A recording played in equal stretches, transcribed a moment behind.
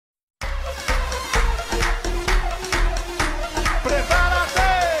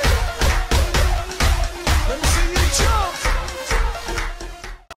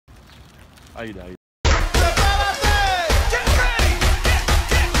Ahí da, ahí.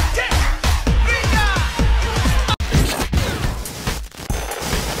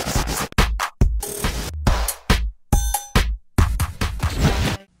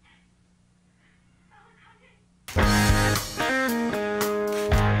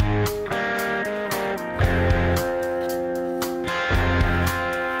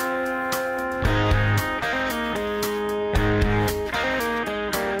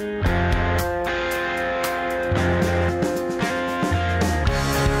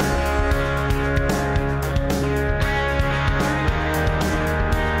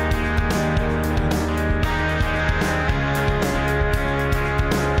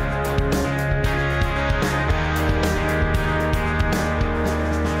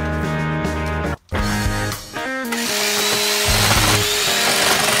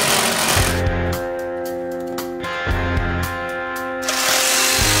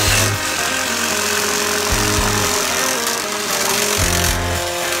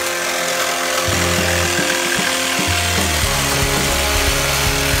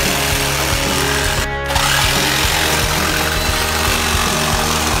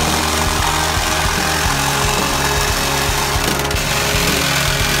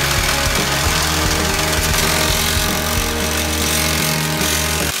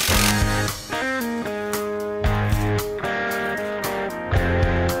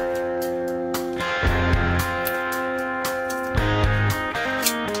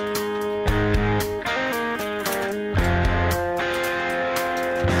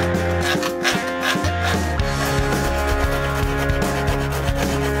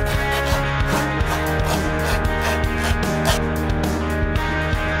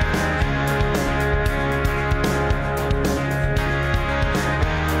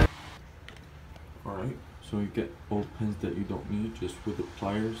 So you get old pins that you don't need, just with the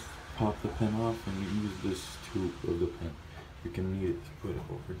pliers, pop the pin off and you use this tube of the pin. You can need it to put it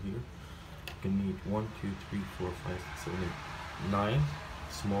over here. You can need 1, 2, 3, 4, 5, 6, 7, 8, 9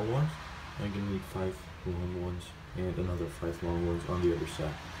 small ones. And you can need 5 long ones and another 5 long ones on the other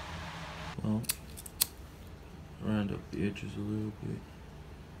side. Well, round up the edges a little bit.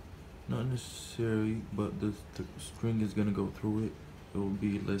 Not necessary, but the string is gonna go through it. It will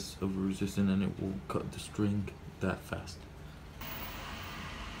be less of a resistance and it will cut the string that fast.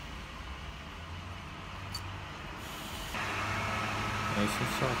 Nice and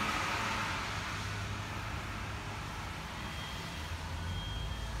soft.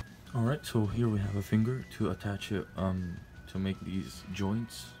 Alright, so here we have a finger to attach it to make these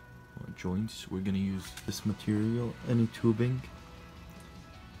joints. We're gonna use this material, any tubing.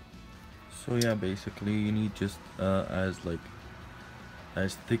 So yeah, basically you need just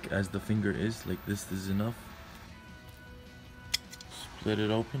as thick as the finger is, like this is enough. Split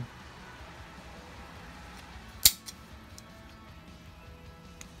it open.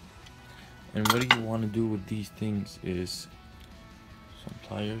 And what you want to do with these things is some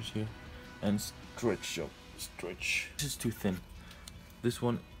pliers here and stretch. This is too thin. This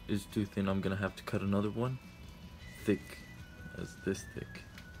one is too thin. I'm gonna have to cut another one thick, as this thick,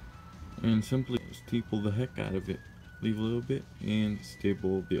 and simply staple the heck out of it. Leave a little bit and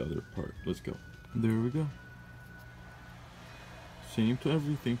staple the other part. Let's go. There we go. Same to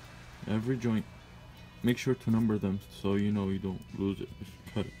everything, every joint. Make sure to number them so you know you don't lose it if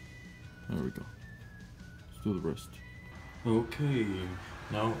you cut it. There we go. Let's do the rest. Okay,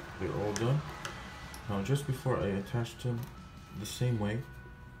 now they're all done. Now just before I attach them the same way,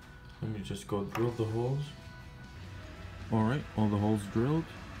 let me just go drill the holes. Alright, all the holes drilled.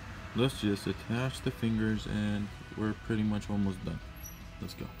 Let's just attach the fingers and we're pretty much almost done.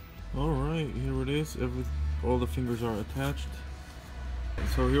 Let's go. Alright, here it is. All the fingers are attached.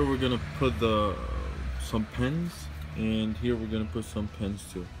 So here we're gonna put some pins, and here we're gonna put some pins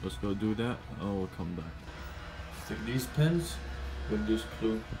too. Let's go do that. I'll come back. Stick these pins with this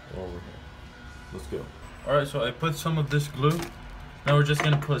glue over here. Let's go. Alright, so I put some of this glue. Now we're just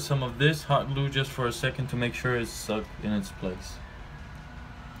gonna put some of this hot glue just for a second to make sure it's stuck in its place.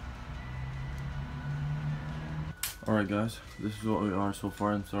 Alright guys, this is what we are so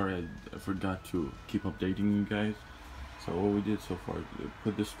far. I'm sorry I forgot to keep updating you guys. So what we did so far, we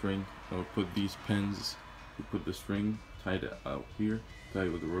put the string, put these pins, we put the string, tied it out here, tied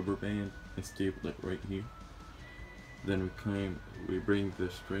it with a rubber band, and stapled it right here. Then we bring the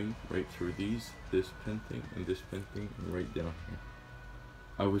string right through this pin thing, and this pin thing, and right down here.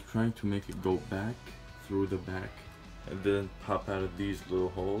 I was trying to make it go back, through the back, and then pop out of these little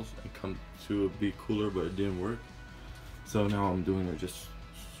holes and come to be cooler, but it didn't work. So now I'm doing it just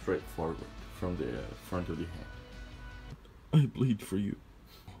straight forward from the front of the hand. I bleed for you.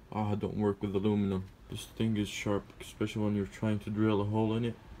 don't work with aluminum. This thing is sharp, especially when you're trying to drill a hole in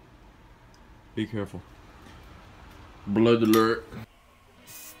it. Be careful. Blood alert.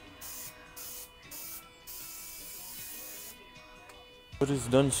 What is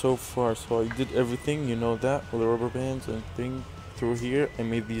done so far? So I did everything, you know that, with the rubber bands and thing through here. I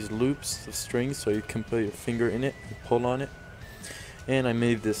made these loops of strings so you can put your finger in it and pull on it. And I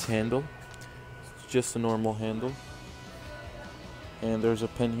made this handle. It's just a normal handle. And there's a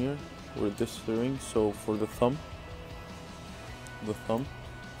pen here with this ring, so for the thumb.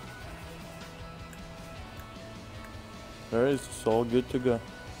 There, it's all good to go.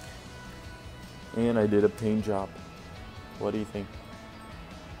 And I did a paint job. What do you think?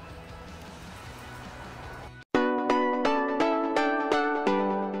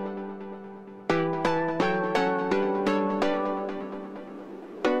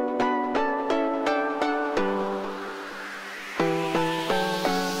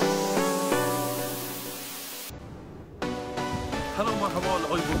 Hello,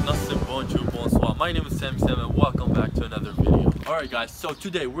 bonjour, bonsoir. My name is Samy and welcome back to another video. Alright guys, so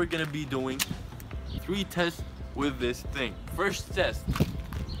today we're gonna be doing 3 tests with this thing. First test,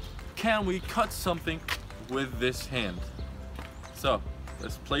 can we cut something with this hand? So,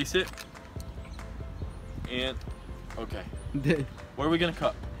 let's place it. And, okay. Where are we gonna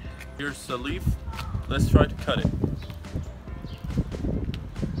cut? Here's the leaf. Let's try to cut it.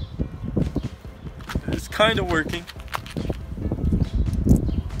 It's kind of working.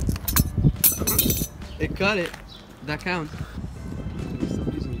 It cut it. That counts.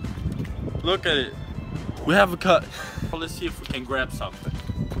 Look at it. We have a cut. Well, let's see if we can grab something.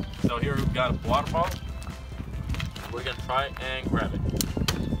 So here we've got a water bottle. We're gonna try and grab it.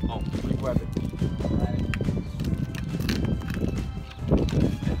 Oh, we grab it.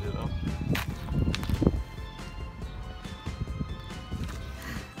 Stand it up.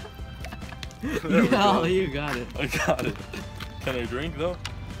 Yeah, you got it. I got it. Can I drink though?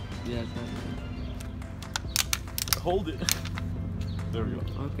 Yeah. Hold it. There we go.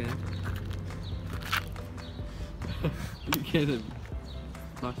 Okay. You can't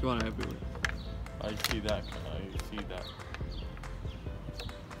splash water everywhere. I see that. I see that.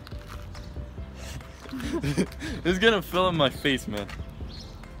 It's gonna fill in my face, man.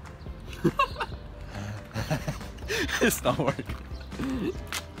 It's not working.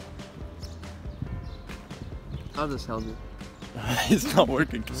 I'll just help you. It's not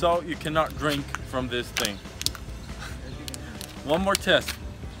working. So you cannot drink from this thing. One more test.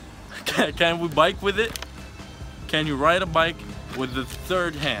 Can we bike with it? Can you ride a bike with the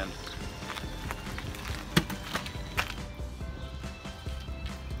third hand?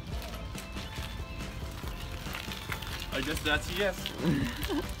 I guess that's a yes.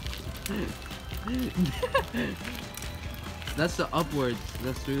 That's the upwards.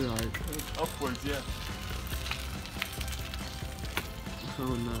 That's really hard. Upwards, yeah. Oh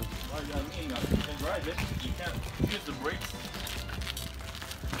no. Well, I mean, you can drive it. You can't use the brakes.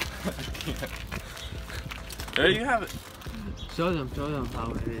 There you have it. Show them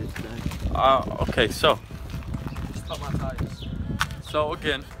how it is. Okay, so. Just cut my tires. So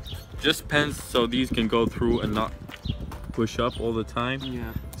again, just pens so these can go through and not push up all the time.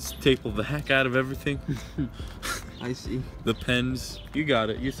 Yeah. Staple the heck out of everything. I see. The pens, you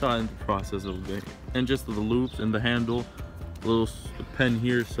got it. You saw it in the process of it. And just the loops and the handle. Little pen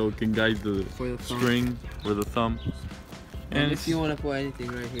here so it can guide the string or the thumb. And if you want to put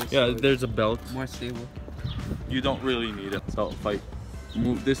anything right here, yeah, so there's a belt. More stable. You don't really need it. So if I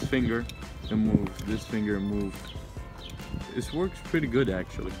move this finger and move this finger and move, this works pretty good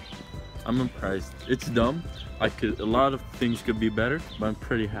actually. I'm impressed. It's dumb. A lot of things could be better, but I'm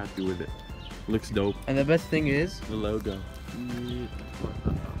pretty happy with it. Looks dope. And the best thing is the logo.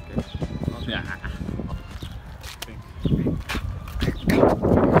 Okay. Yeah.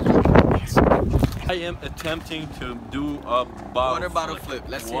 I am attempting to do a water bottle flip.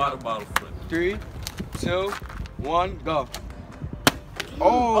 Let's see. Water bottle flip. 3, 2, 1, go.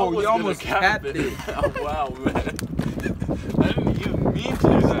 Oh, you almost capped it. Oh, wow, man. I didn't even mean to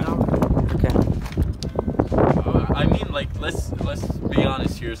do that. Okay. I mean, like, let's be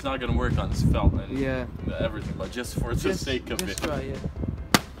honest here. It's not gonna work on this felt and everything, but just for the sake of it. Try, yeah.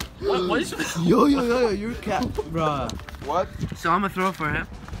 What is Yo, you're capped, bruh. What? So I'm gonna throw it for him,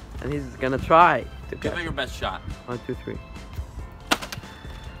 and he's gonna try to Give it your best shot. 1, 2, 3.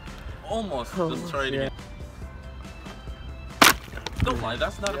 Almost. Let's try it again. Don't lie,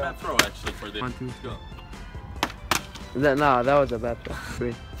 that's not a bad throw actually for this. 1, 2, 3. Go. Nah, that was a bad throw.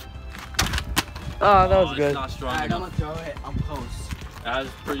 3. Oh, that was good. It's not strong enough. I'm gonna throw it. I'm close. That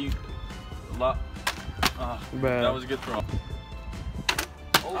was pretty. That was a good throw.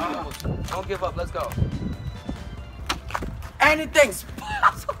 Oh, don't give up. Let's go. Anything's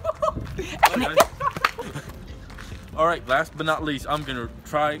possible. Alright, last but not least, I'm gonna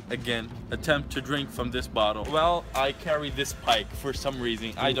try again, attempt to drink from this bottle. Well, I carry this pike for some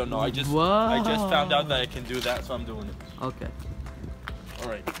reason. I don't know. I just found out that I can do that, so I'm doing it. Okay.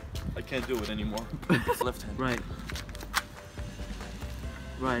 Alright. I can't do it anymore. It's left hand. Right.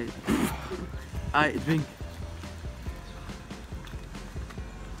 Right. I drink.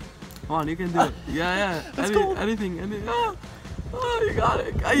 Come on, you can do it. Yeah. Anything. Oh, you got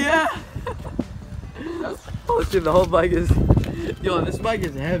it. Yeah. Oh shit, the whole bike is. Yo, this bike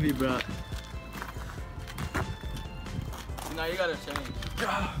is heavy, bro. Now you gotta change.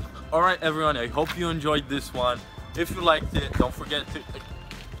 Alright, everyone. I hope you enjoyed this one. If you liked it, don't forget to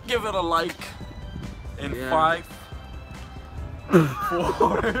give it a like. In 5,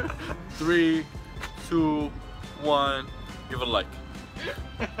 4, 3, 2, 1. Give it a like.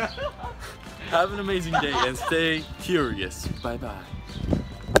 Have an amazing day and stay curious. Bye bye.